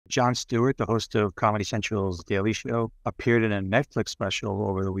Jon Stewart, the host of Comedy Central's Daily Show, appeared in a Netflix special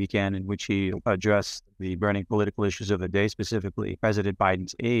over the weekend in which he addressed the burning political issues of the day, specifically President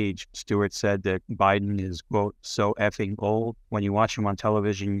Biden's age. Stewart said that Biden is, quote, so effing old. When you watch him on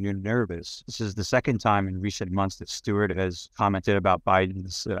television, you're nervous. This is the second time in recent months that Stewart has commented about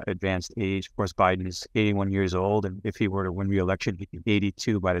Biden's advanced age. Of course, Biden is 81 years old, and if he were to win re-election, he'd be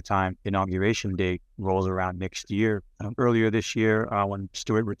 82 by the time inauguration date rolls around next year. Earlier this year, when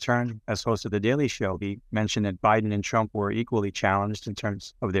Stewart returned as host of The Daily Show, he mentioned that Biden and Trump were equally challenged in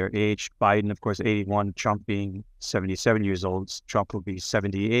terms of their age. Biden, of course, 81, Trump being 77 years old. Trump will be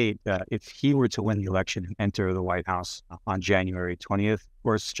 78 if he were to win the election and enter the White House on January 20th. Of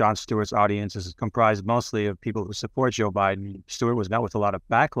course, Jon Stewart's audience is comprised mostly of people who support Joe Biden. Stewart was met with a lot of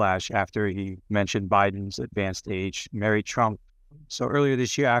backlash after he mentioned Biden's advanced age, married Trump. So earlier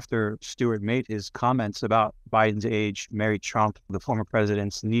this year, after Stewart made his comments about Biden's age, married Trump, the former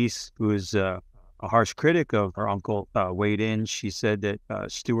president's niece, who is a harsh critic of her uncle, weighed in. She said that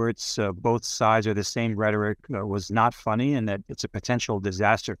Stewart's both sides are the same rhetoric was not funny and that it's a potential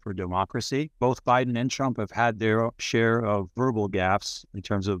disaster for democracy. Both Biden and Trump have had their share of verbal gaffes in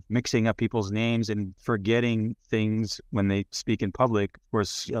terms of mixing up people's names and forgetting things when they speak in public. Of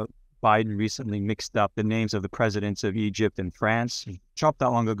course, Biden recently mixed up the names of the presidents of Egypt and France. Trump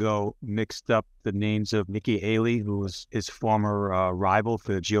not long ago mixed up the names of Nikki Haley, who was his former rival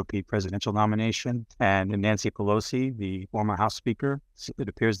for the GOP presidential nomination, and Nancy Pelosi, the former House Speaker. So it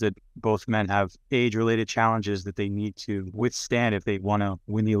appears that both men have age-related challenges that they need to withstand if they want to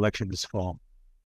win the election this fall.